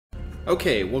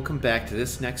Okay, welcome back to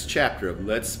this next chapter of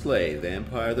Let's Play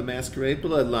Vampire the Masquerade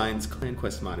Bloodlines Clan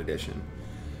Quest Mod Edition.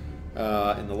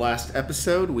 In the last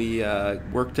episode, we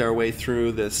worked our way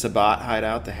through the Sabbat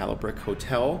hideout, the Hallibrick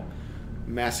Hotel,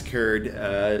 massacred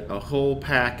a whole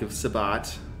pack of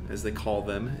Sabbat, as they call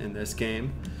them in this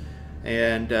game,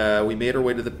 and we made our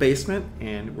way to the basement,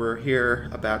 and we're here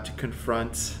about to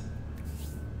confront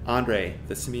Andre,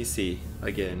 the Simisi,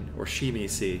 again, or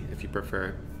Shimisi, if you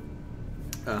prefer.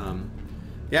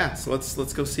 Yeah, so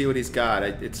let's go see what he's got.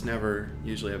 It's never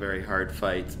usually a very hard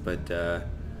fight, but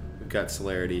we've got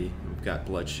celerity, we've got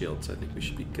blood shield, so I think we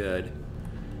should be good.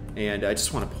 And I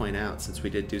just want to point out, since we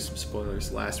did do some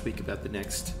spoilers last week about the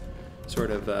next sort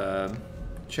of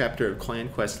chapter of Clan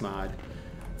Quest mod,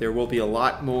 there will be a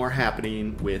lot more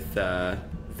happening with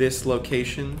this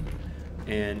location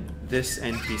and this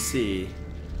NPC,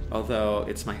 although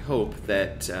it's my hope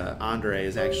that Andre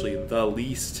is actually the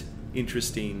least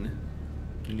interesting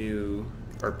new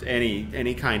or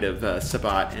any kind of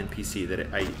Sabbat NPC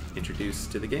that I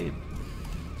introduced to the game.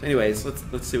 So anyways,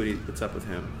 let's see what's up with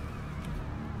him.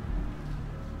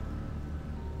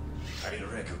 I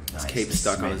recognize His cape's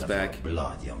stuck on his back.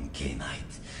 Blood, young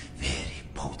Cainite. Very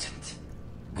potent.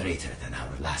 Greater than our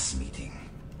last meeting.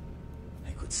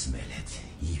 I could smell it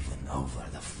even over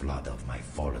the flood of my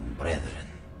fallen brethren.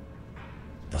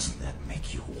 Doesn't that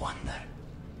make you wonder?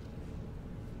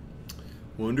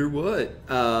 Wonder what?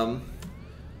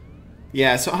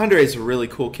 Yeah, so Andre is a really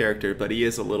cool character, but he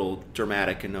is a little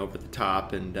dramatic and over the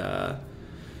top, and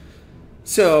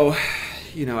so,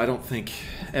 you know, I don't think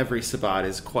every Sabbat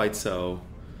is quite so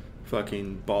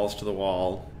fucking balls to the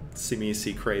wall,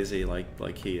 see crazy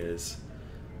like he is.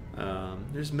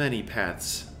 There's many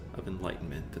paths of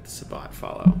enlightenment that the Sabbat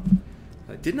follow.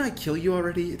 Didn't I kill you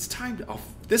already? It's time to...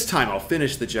 this time I'll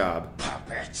finish the job.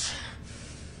 Puppet.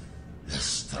 The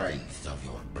strength of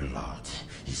your blood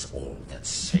is all that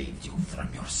saved you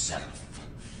from yourself.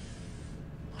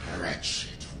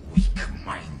 Wretched,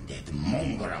 weak-minded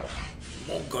mongrel.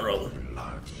 Mongrel.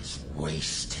 Blood is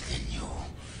wasted in you.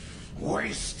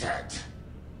 Wasted.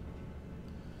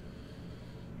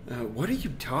 What are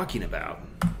you talking about?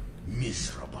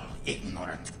 Miserable,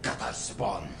 ignorant gutter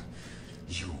spawn.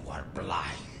 You are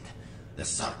blind. The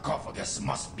sarcophagus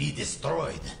must be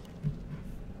destroyed.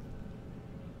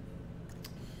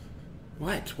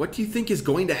 What? What do you think is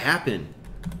going to happen?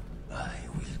 I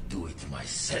will do it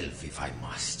myself if I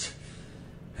must.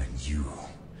 And you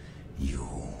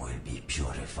will be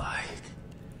purified.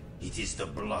 It is the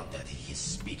blood that he is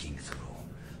speaking through.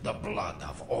 The blood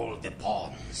of all the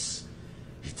pawns.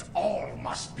 It all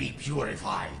must be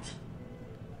purified.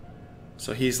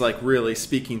 So he's like really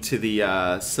speaking to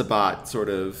the Sabbat sort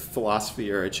of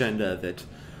philosophy or agenda that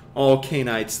all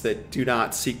Cainites that do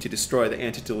not seek to destroy the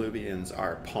antediluvians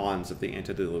are pawns of the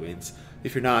antediluvians.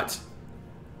 If you're not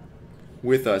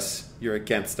with us, you're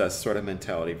against us sort of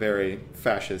mentality. Very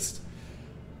fascist.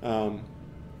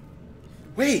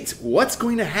 Wait, what's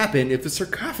going to happen if the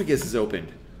sarcophagus is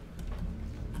opened?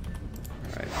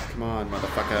 Alright, come on,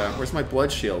 motherfucker. Where's my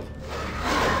blood shield?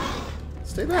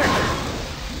 Stay back.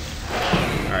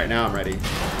 Alright, now I'm ready.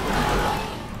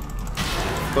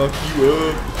 Fuck you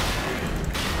up.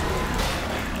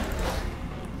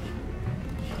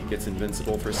 Gets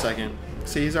invincible for a second.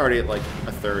 See, he's already at like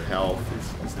a third health.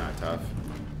 He's not tough.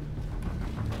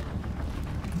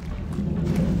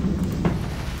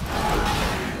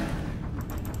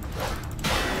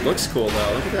 Looks cool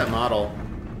though. Look at that model.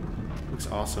 Looks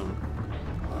awesome.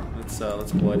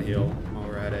 Let's blood heal while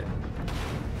we're at it.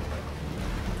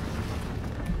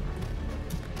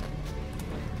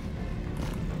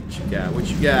 What you got? What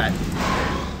you got?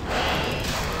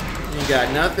 You ain't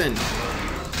got nothing.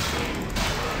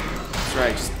 That's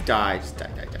right, just die. Just die.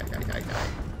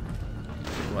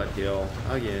 Blood heal.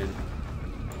 Again.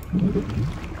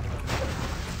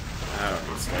 I don't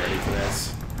need clarity for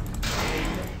this.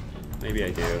 Maybe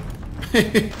I do.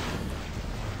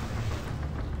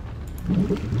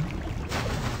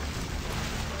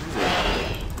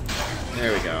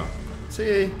 There we go.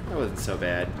 See? That wasn't so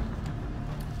bad.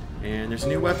 And there's a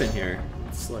new weapon here.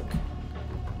 Let's look.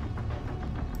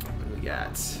 What do we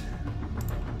got?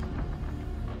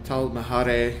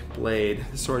 Talmahare blade.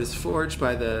 The sword is forged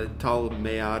by the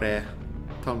Talmayara.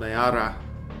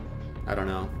 I don't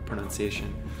know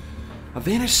pronunciation. A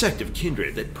vanished sect of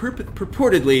kindred that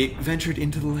purportedly ventured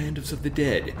into the lands of the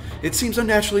dead. It seems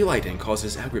unnaturally light and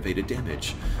causes aggravated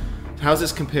damage. How's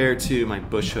this compared to my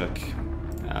bush hook?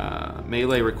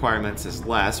 Melee requirements is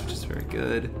less, which is very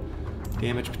good.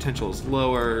 Damage potential is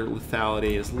lower.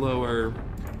 Lethality is lower.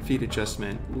 feet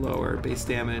adjustment, lower. Base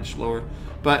damage, lower.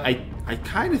 But I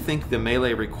kind of think the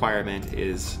melee requirement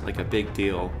is like a big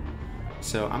deal.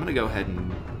 So I'm going to go ahead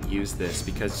and use this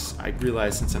because I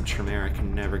realize since I'm Tremere, I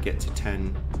can never get to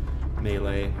 10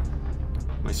 melee.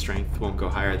 My strength won't go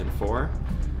higher than 4.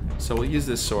 So we'll use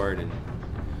this sword, and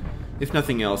if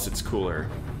nothing else, it's cooler.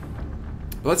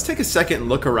 But let's take a second and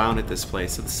look around at this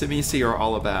place. So the Simisi are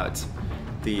all about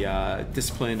the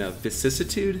discipline of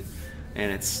vicissitude,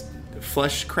 and it's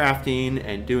flesh crafting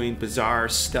and doing bizarre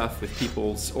stuff with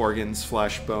people's organs,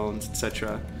 flesh, bones,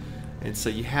 etc. And so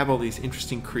you have all these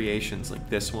interesting creations like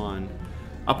this one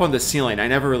up on the ceiling. I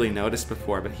never really noticed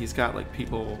before, but he's got like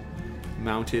people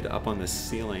mounted up on the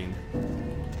ceiling.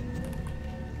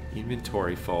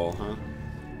 Inventory full, huh?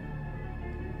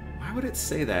 Why would it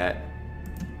say that?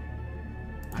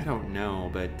 I don't know,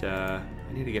 but I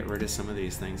need to get rid of some of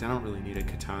these things. I don't really need a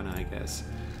katana, I guess.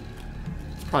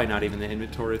 It's probably not even the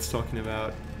inventory it's talking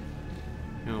about.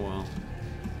 Oh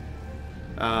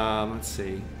well. Let's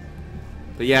see.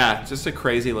 But yeah, just a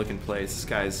crazy looking place. This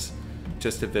guy's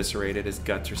just eviscerated. His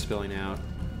guts are spilling out.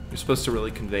 You're supposed to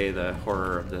really convey the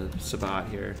horror of the Sabbat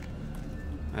here.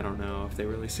 I don't know if they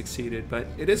really succeeded, but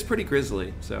it is pretty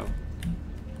grisly, so.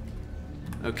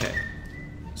 Okay.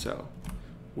 So,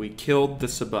 we killed the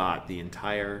Sabbat, the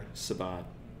entire Sabbat.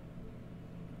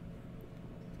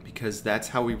 Because that's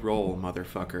how we roll,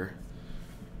 motherfucker.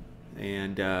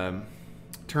 And,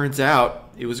 turns out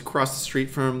it was across the street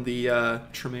from the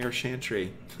Tremere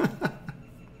Chantry.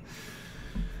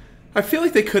 I feel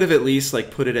like they could have at least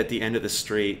like put it at the end of the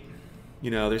street. You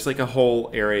know, there's like a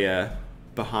whole area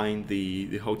behind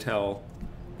the hotel.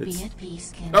 That's... Be at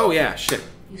peace, Ken. Oh yeah, shit.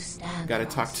 You stand. Gotta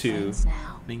talk to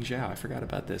now. Ming Zhao. I forgot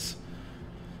about this.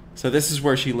 So this is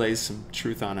where she lays some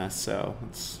truth on us. So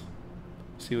let's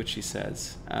see what she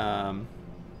says.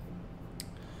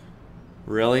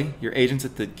 Really? Your agents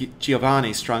at the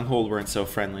Giovanni stronghold weren't so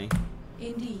friendly.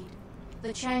 Indeed.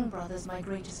 The Chang brothers, my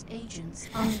greatest agents,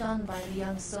 undone by the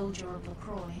young soldier of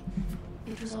LaCroix.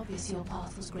 It was obvious your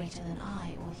path was greater than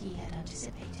I or he had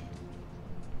anticipated.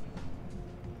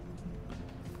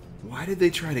 Why did they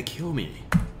try to kill me?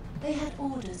 They had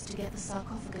orders to get the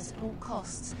sarcophagus at all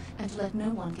costs and to let no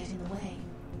one get in the way.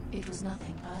 It was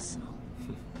nothing personal.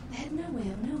 They had no way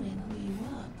of knowing who you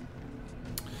were.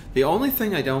 The only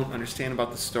thing I don't understand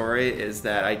about the story is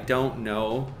that I don't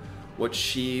know what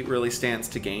she really stands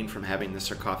to gain from having the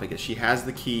sarcophagus. She has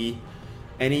the key.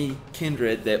 Any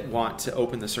kindred that want to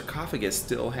open the sarcophagus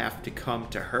still have to come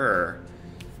to her.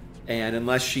 And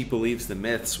unless she believes the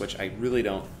myths, which I really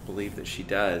don't believe that she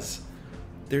does,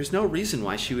 there's no reason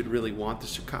why she would really want the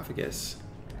sarcophagus.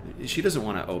 She doesn't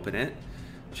want to open it.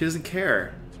 She doesn't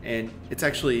care. And it's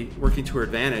actually working to her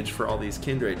advantage for all these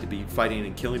kindred to be fighting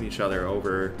and killing each other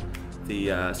over the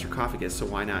sarcophagus, so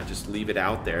why not just leave it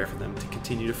out there for them to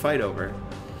continue to fight over?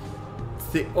 It's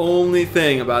the only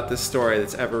thing about this story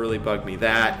that's ever really bugged me.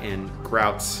 That and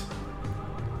Grout's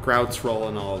role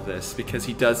in all of this, because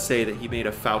he does say that he made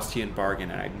a Faustian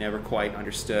bargain, and I've never quite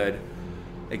understood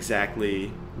exactly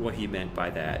what he meant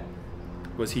by that.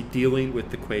 Was he dealing with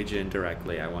the Kuei-jin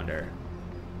directly, I wonder?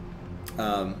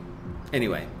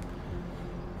 Anyway.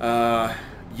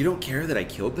 You don't care that I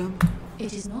killed them?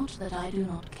 It is not that I do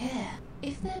not care.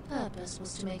 If their purpose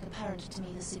was to make apparent to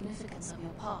me the significance of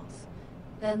your path,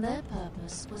 then their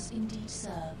purpose was indeed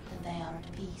served, and they are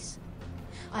at peace.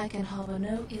 I can harbor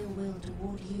no ill will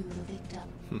toward you, the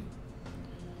victim.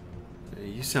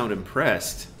 You sound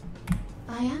impressed.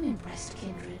 I am impressed,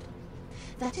 Kindred.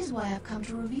 That is why I've come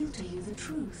to reveal to you the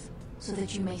truth, so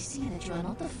that you may see that you are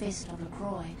not the fist of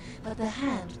LaCroix, but the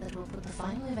hand that will put the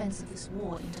final events of this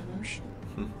war into motion.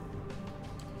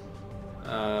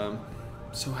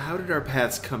 So how did our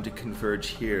paths come to converge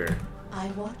here? I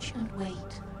watch and wait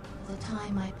for the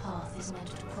time my path is meant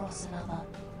to cross another.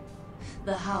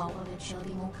 The how of it shall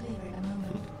be more clear in a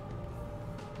moment.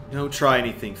 Don't try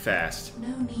anything fast.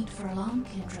 No need for alarm,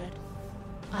 Kindred.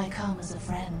 I come as a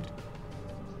friend.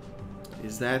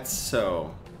 Is that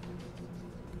so?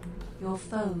 Your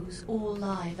foes all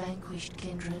lie vanquished,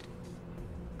 Kindred.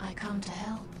 I come to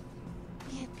help.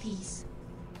 Be at peace.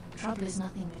 Trouble is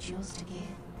nothing but yours to give.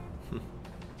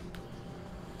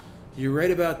 You're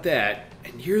right about that,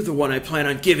 and you're the one I plan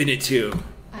on giving it to.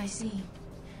 I see.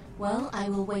 Well, I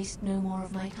will waste no more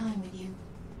of my time with you.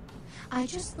 I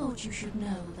just thought you should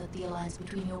know that the alliance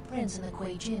between your prince and the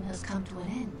Kuei-jin has come to an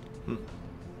end.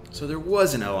 So there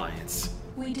was an alliance.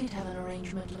 We did have an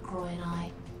arrangement, LaCroix and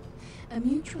I. A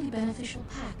mutually beneficial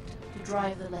pact to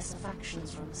drive the lesser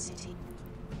factions from the city.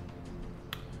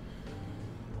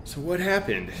 So what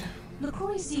happened?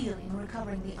 LaCroix's zeal in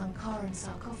recovering the Ankaran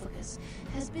sarcophagus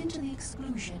has been to the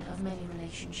exclusion of many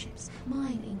relationships,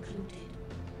 mine included.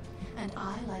 And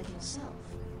I, like yourself,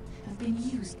 have been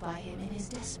used by him in his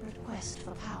desperate quest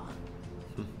for power.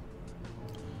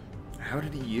 How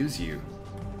did he use you?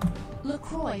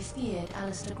 LaCroix feared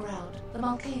Alistair Grout, the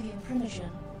Malkavian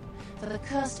Primogen, for the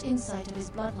cursed insight of his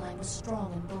bloodline was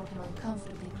strong and brought him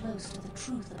uncomfortably close to the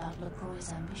truth about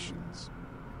LaCroix's ambitions.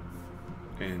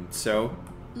 And so?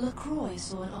 LaCroix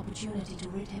saw an opportunity to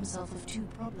rid himself of two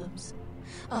problems: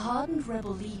 a hardened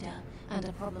rebel leader and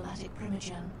a problematic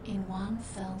Primogen in one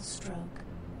fell stroke.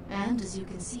 And as you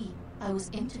can see, I was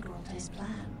integral to his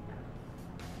plan.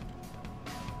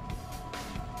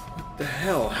 What the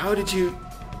hell? How did you...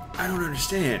 I don't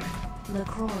understand.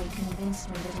 LaCroix convinced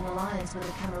me that an alliance with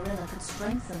the Camarilla could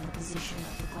strengthen the position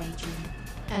of the Quajian.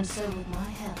 And so with my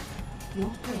help, your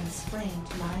prince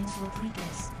framed Nines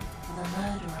Rodriguez for the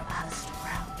murder of Alistair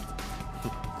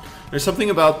Grout. There's something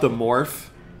about the morph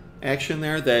action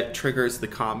there that triggers the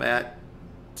combat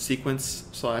sequence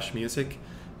 / music,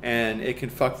 and it can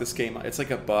fuck this game up. It's like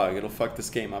a bug. It'll fuck this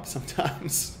game up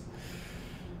sometimes.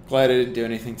 Glad I didn't do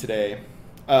anything today.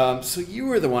 So you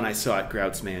were the one I saw at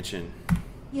Grout's mansion.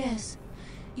 Yes,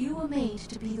 you were made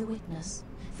to be the witness.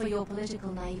 For your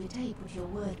political naivete put your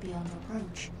word beyond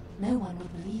reproach. No one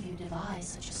would believe you devised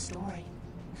such a story.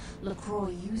 LaCroix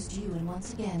used you and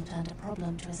once again turned a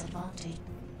problem to his advantage.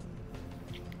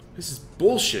 This is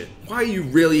bullshit. Why are you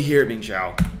really here, Ming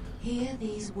Zhao? Hear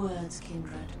these words,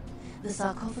 Kindred. The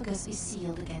sarcophagus is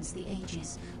sealed against the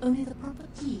ages. Only the proper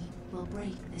key will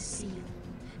break this seal.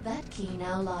 That key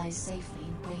now lies safely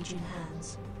in Quajian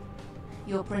hands.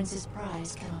 Your prince's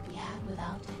prize cannot be had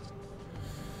without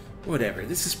it. Whatever.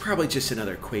 This is probably just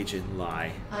another Quajian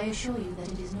lie. I assure you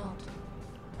that it is not.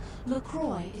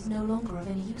 LaCroix is no longer of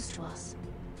any use to us,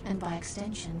 and by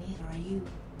extension neither are you.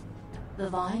 The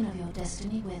vine of your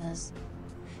destiny withers.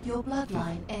 Your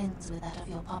bloodline ends with that of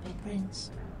your puppet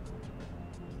prince.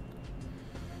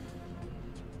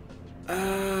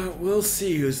 We'll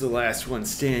see who's the last one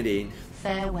standing.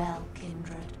 Farewell,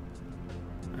 Kindred.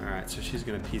 Alright, so she's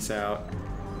gonna peace out.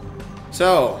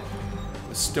 So,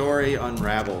 the story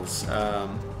unravels.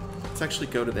 Let's actually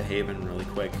go to the Haven really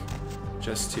quick,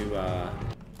 just to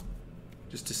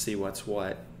see what's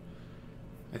what.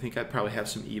 I think I'd probably have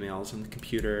some emails on the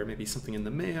computer, maybe something in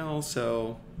the mail,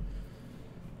 so...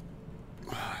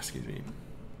 excuse me.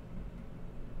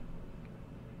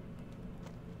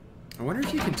 I wonder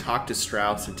if you can talk to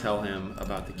Strauss and tell him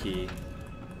about the key.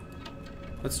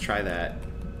 Let's try that.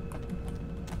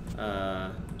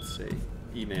 Let's see.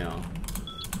 Email.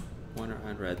 One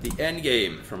unread. The end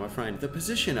game from a friend. The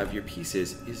position of your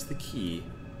pieces is the key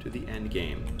to the end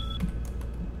game.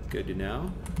 Good to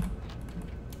know.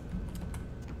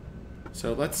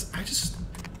 So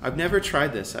I've never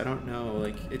tried this. I don't know.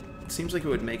 Like, it seems like it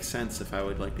would make sense if I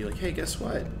would be like, hey, guess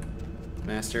what,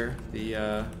 Master?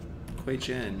 The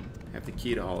Quajian have the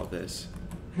key to all of this.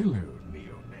 Hello,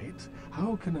 neonate.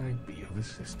 How can I be of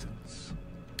assistance?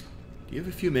 Do you have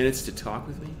a few minutes to talk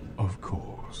with me? Of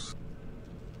course.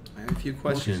 I have a few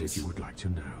questions. What is it you would like to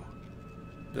know?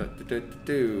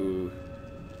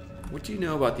 What do you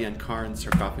know about the Ankaran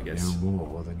sarcophagus? No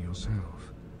more than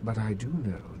yourself. But I do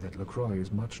know that LaCroix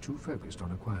is much too focused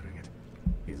on acquiring it.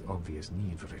 His obvious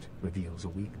need for it reveals a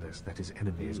weakness that his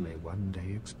enemies may one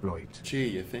day exploit. Gee,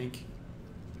 you think?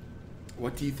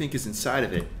 What do you think is inside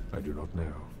of it? I do not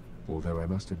know. Although I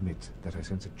must admit that I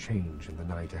sense a change in the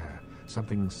night air.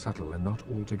 Something subtle and not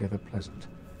altogether pleasant.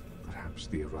 Perhaps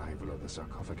the arrival of the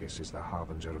sarcophagus is the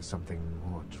harbinger of something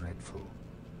more dreadful.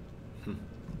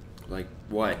 Like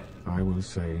what? I will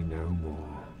say no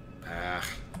more.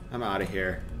 I'm out of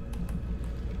here.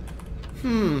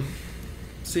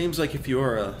 Seems like if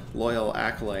you're a loyal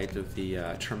acolyte of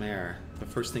the Tremere, the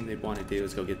first thing they'd want to do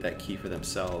is go get that key for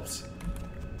themselves,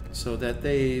 so that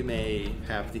they may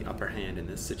have the upper hand in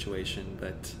this situation.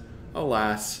 But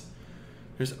alas,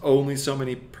 there's only so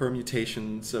many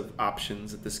permutations of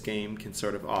options that this game can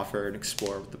sort of offer and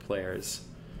explore with the players.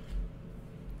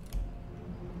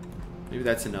 Maybe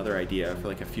that's another idea for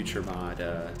like a future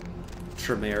mod,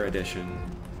 Tremere edition,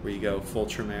 where you go full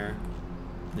Tremere,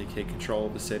 you take control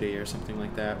of the city or something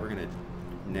like that. We're gonna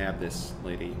nab this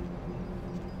lady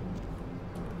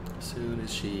as soon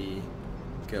as she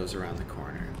goes around the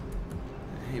corner.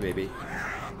 Hey, baby.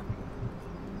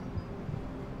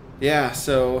 Yeah,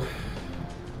 so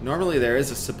normally there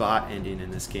is a Sabat ending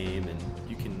in this game, and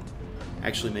you can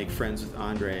actually make friends with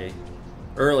Andre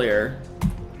earlier.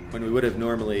 When we would have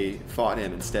normally fought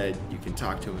him, instead you can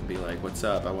talk to him and be like, what's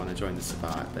up, I want to join the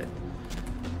Sabat. But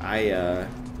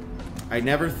I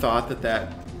never thought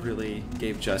that really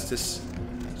gave justice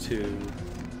to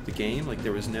the game. Like,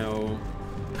 there was no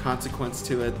consequence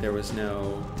to it. There was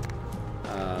no...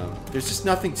 there's just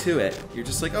nothing to it. You're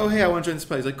just like, oh, hey, I want to join this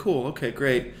party. He's like, cool, okay,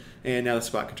 great. And now the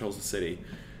Sabbat controls the city.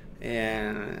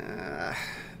 And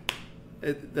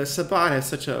the Sabbat has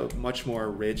such a much more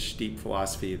rich, deep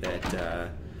philosophy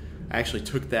that I actually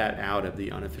took that out of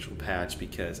the unofficial patch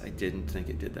because I didn't think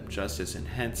it did them justice. And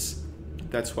hence,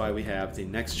 that's why we have the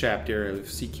next chapter of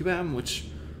CQM, which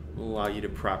will allow you to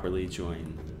properly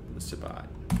join the Sabbat.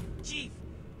 Chief,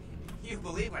 you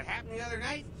believe what happened the other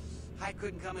night? I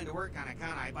couldn't come into work on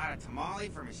account I bought a tamale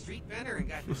from a street vendor and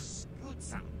got to scoot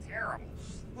something terrible.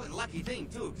 What a lucky thing,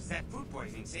 too, because that food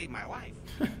poisoning saved my life.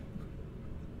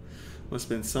 Must have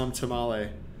been some tamale.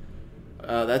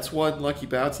 That's one lucky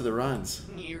bout to the runs.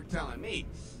 You're telling me.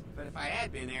 But if I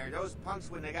had been there, those punks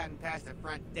wouldn't have gotten past the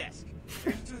front desk.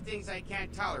 There's two things I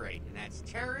can't tolerate, and that's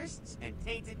terrorists and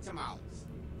tainted tamales.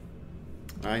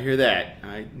 I hear that.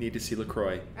 I need to see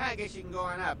LaCroix. I guess you can go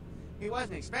on up. He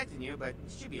wasn't expecting you, but it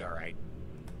should be all right.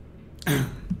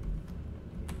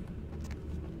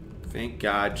 Thank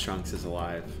God Trunks is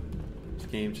alive. This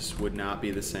game just would not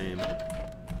be the same.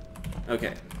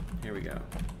 Okay, here we go.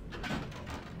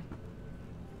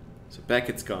 So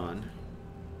Beckett's gone.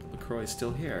 LaCroix's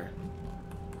still here.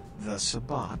 The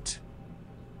Sabbat.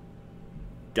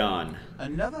 Done.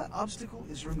 Another obstacle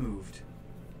is removed.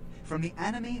 From the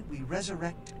enemy, we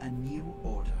resurrect a new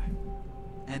order.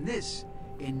 And this,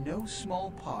 in no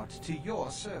small part, to your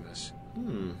service.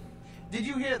 Did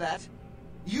you hear that?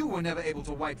 You were never able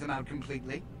to wipe them out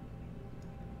completely.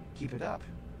 Keep it up,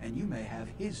 and you may have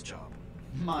his job.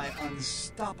 My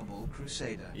unstoppable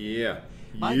crusader. Yeah.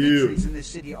 My victories in this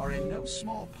city are in no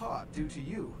small part due to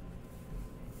you.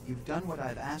 You've done what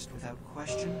I've asked without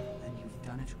question, and you've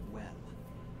done it well.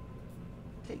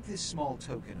 Take this small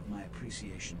token of my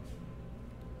appreciation.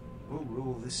 We'll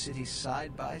rule this city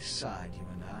side by side, you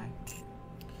and I.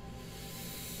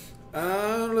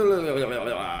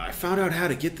 I found out how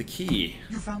to get the key.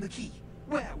 You found the key?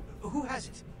 Where? Who has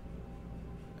it?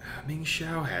 Ming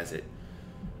Xiao has it.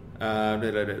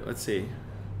 Let's see.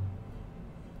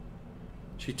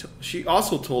 She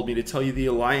also told me to tell you the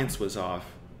alliance was off.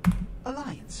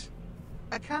 Alliance?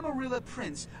 A Camarilla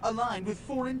prince aligned with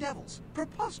foreign devils.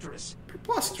 Preposterous.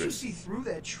 Preposterous. Don't you see through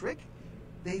their trick?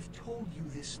 They've told you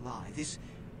this lie, this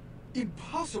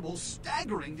impossible,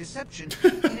 staggering deception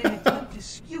in an attempt to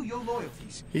skew your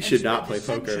loyalties. He should not spread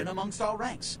play poker. dissension amongst our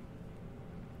ranks.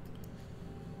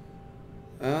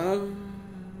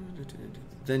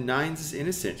 Then Nines is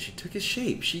innocent. She took his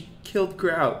shape. She killed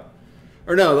Grout.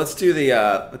 Or no, let's do the,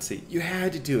 let's see. You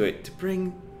had to do it to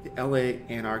bring the LA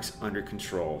Anarchs under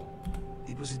control.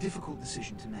 It was a difficult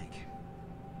decision to make,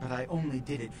 but I only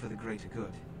did it for the greater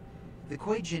good. The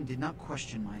Kuei Jin did not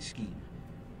question my scheme,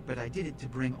 but I did it to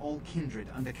bring all kindred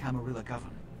under Camarilla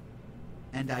govern.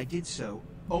 And I did so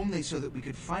only so that we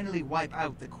could finally wipe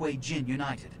out the Kuei Jin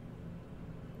united.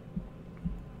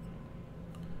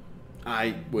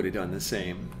 I would have done the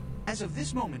same. As of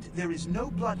this moment, there is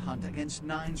no blood hunt against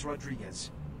Nines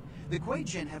Rodriguez. The Kuei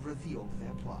Jin have revealed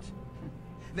their plot.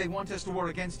 They want us to war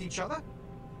against each other?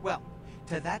 Well,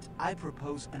 to that I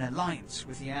propose an alliance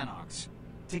with the Anarchs.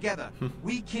 Together,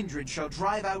 we kindred shall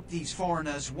drive out these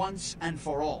foreigners once and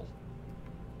for all.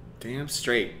 Damn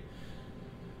straight.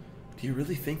 Do you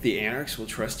really think the Anarchs will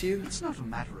trust you? It's not a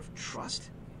matter of trust.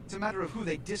 It's a matter of who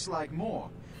they dislike more,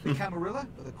 the Camarilla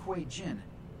or the Kuei Jin.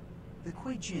 The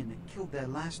Kuei Jin killed their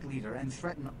last leader and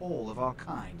threaten all of our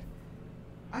kind.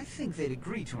 I think they'd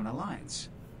agree to an alliance.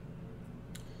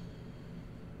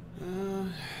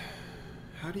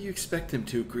 How do you expect them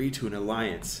to agree to an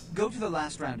alliance? Go to the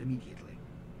last round immediately.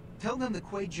 Tell them the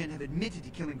Kuei Jin have admitted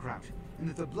to killing Grout, and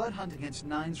that the blood hunt against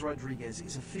Nines Rodriguez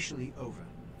is officially over.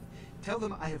 Tell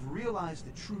them I have realized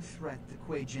the true threat the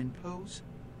Kuei Jin pose,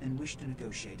 and wish to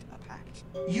negotiate a pact.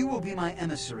 You will be my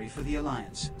emissary for the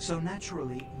alliance, so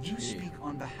naturally, you speak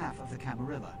on behalf of the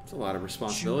Camarilla. It's a lot of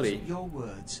responsibility. Choose your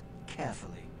words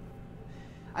carefully.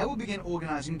 I will begin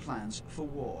organizing plans for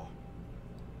war.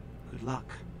 Good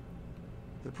luck.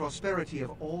 The prosperity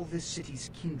of all this city's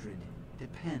kindred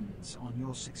depends on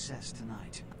your success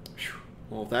tonight.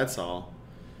 Well, that's all.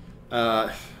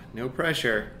 No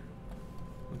pressure.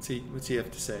 What's he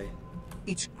have to say?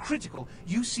 It's critical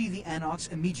you see the Anarchs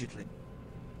immediately.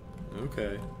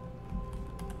 Okay.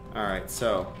 Alright,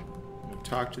 so we'll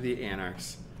talk to the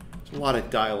Anarchs. There's a lot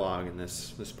of dialogue in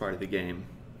this part of the game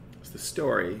as the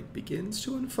story begins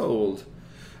to unfold.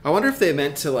 I wonder if they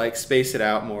meant to like space it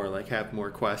out more, like have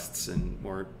more quests and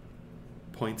more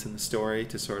points in the story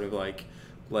to sort of like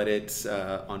let it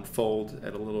unfold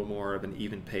at a little more of an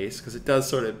even pace, because it does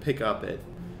sort of pick up at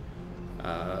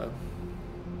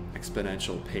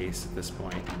exponential pace at this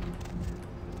point.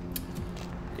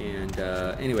 And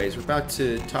anyways, we're about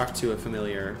to talk to a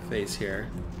familiar face here.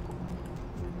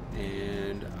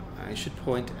 And I should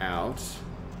point out...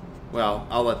 Well,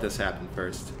 I'll let this happen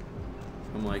first.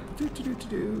 I'm like,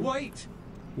 do. Wait!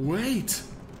 Wait!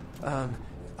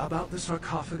 About the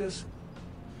sarcophagus?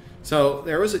 So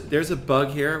there's a bug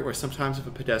here where sometimes if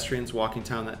a pedestrian's walking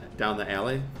down the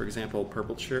alley, for example,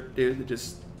 purple shirt dude that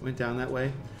just went down that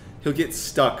way, he'll get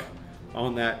stuck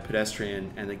on that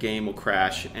pedestrian and the game will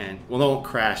crash, and well, it won't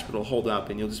crash, but it'll hold up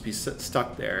and you'll just be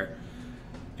stuck there,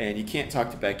 and you can't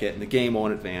talk to Beckett and the game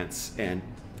won't advance. And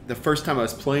the first time I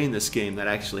was playing this game, that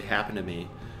actually happened to me.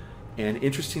 And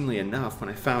interestingly enough, when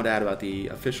I found out about the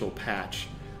official patch,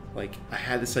 like, I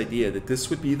had this idea that this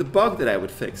would be the bug that I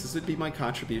would fix. This would be my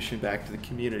contribution back to the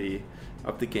community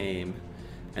of the game.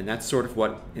 And that's sort of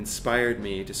what inspired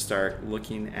me to start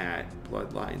looking at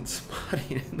Bloodlines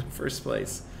modding in the first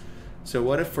place. So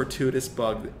what a fortuitous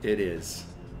bug it is.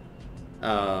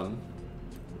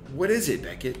 What is it,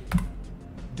 Beckett?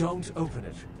 Don't open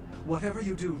it. Whatever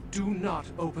you do, do not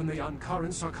open the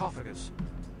uncurrent sarcophagus.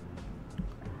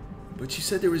 But you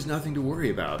said there was nothing to worry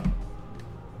about.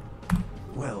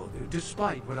 Well,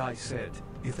 despite what I said,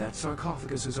 if that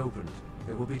sarcophagus is opened,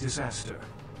 it will be disaster.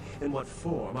 In what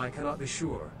form, I cannot be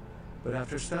sure. But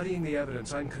after studying the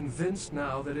evidence, I'm convinced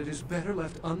now that it is better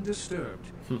left undisturbed.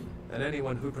 And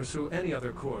anyone who pursue any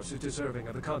other course is deserving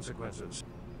of the consequences.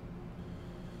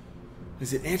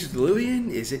 Is it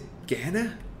antediluvian? Is it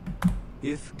Gehenna?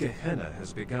 If Gehenna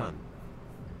has begun,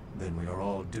 then we are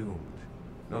all doomed,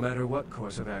 no matter what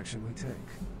course of action we take.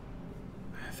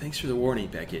 Thanks for the warning,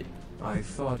 Beckett. I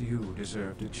thought you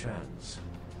deserved a chance.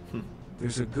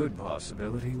 There's a good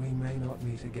possibility we may not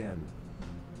meet again.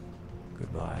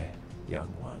 Goodbye,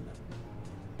 young one.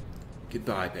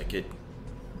 Goodbye, Beckett.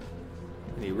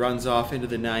 And he runs off into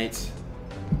the night.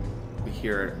 We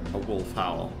hear a wolf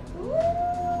howl.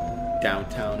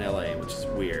 Downtown LA, which is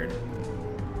weird.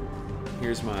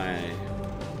 Here's my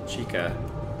chica.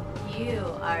 You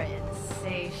are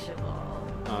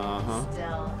insatiable.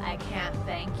 Still, I can't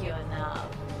thank you enough.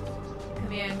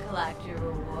 Come here and collect your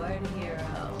reward, hero.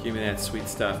 Give me that sweet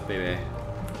stuff, baby.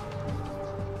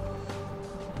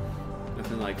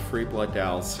 Nothing like free blood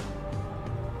dowels.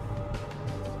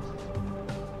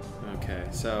 Okay,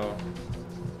 so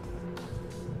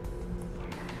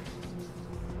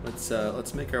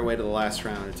let's make our way to the last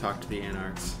round and talk to the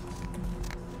Anarchs.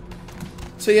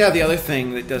 So yeah, the other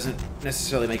thing that doesn't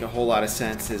necessarily make a whole lot of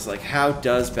sense is, like, how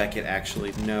does Beckett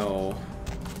actually know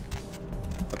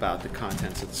about the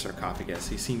contents of the sarcophagus?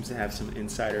 He seems to have some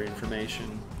insider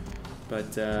information,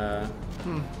 but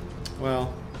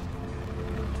well,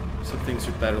 some things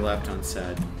are better left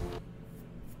unsaid.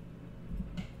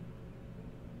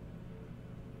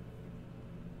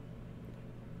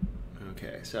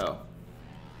 Okay, so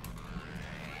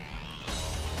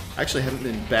I actually haven't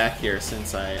been back here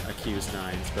since I accused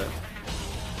Nines, but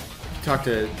if you talk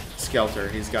to Skelter,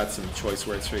 he's got some choice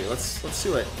words for you. Let's see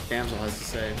what Damsel has to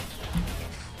say.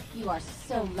 You are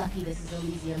so lucky this is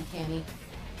Elysium, Cammy.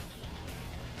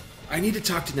 I need to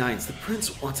talk to Nines. The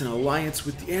Prince wants an alliance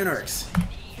with the Anarchs.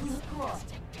 Cool.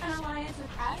 An alliance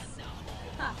with us?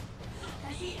 Huh.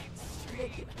 Does he?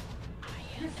 Ridiculous.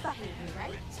 You're fucking with me,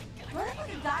 right? Do I look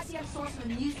like a goddamn source of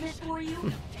amusement for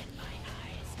you?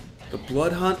 The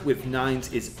blood hunt with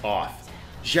Nines is off.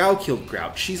 Zhao killed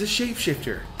Grout. She's a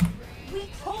shapeshifter. We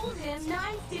told him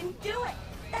Nines didn't do it.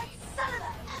 That son of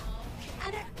a...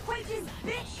 And that Quake's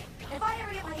bitch. If I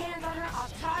ever get my hands on her, I'll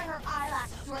tie her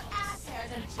eyelashes to her ass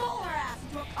hairs and pull her ass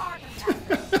into a car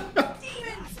compactor.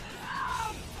 Demons!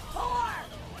 Oh,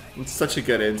 whore! It's such a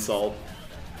good insult.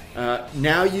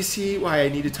 Now you see why I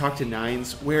need to talk to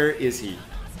Nines. Where is he?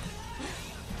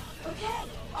 Okay,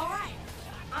 alright.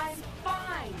 I'm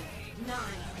fine.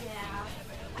 Nines, yeah.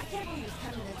 I can't believe it's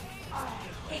coming to this. Oh,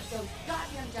 I hate those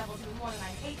goddamn devils even more than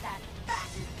I hate that fat,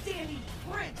 dandy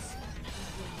prince.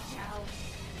 Joe,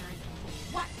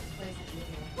 Nines, what?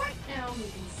 Right now,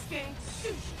 making skank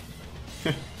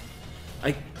sushi.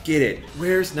 I get it.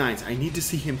 Where's Nines? I need to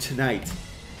see him tonight.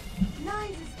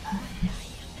 Nines is, oh,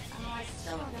 I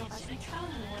still don't know if I should tell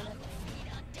anyone,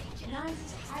 but Nines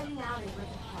is hiding out in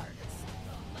River Park.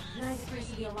 Nines agrees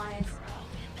to the alliance.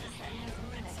 That means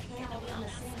I can't all be on the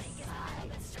same side.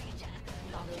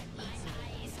 With all those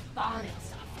eats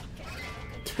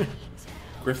and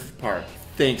Griffith Park.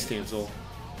 Thanks, Damsel.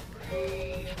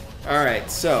 Alright,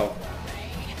 so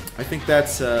I think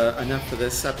that's enough for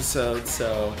this episode.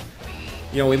 So,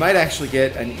 you know, we might actually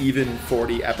get an even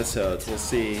 40 episodes. We'll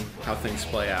see how things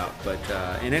play out. But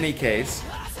in any case,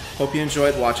 Hope you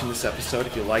enjoyed watching this episode.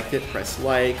 If you liked it, press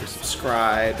like or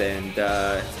subscribe. And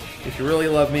if you really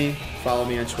love me, follow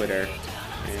me on Twitter.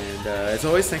 And as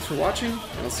always, thanks for watching,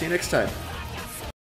 and I'll see you next time.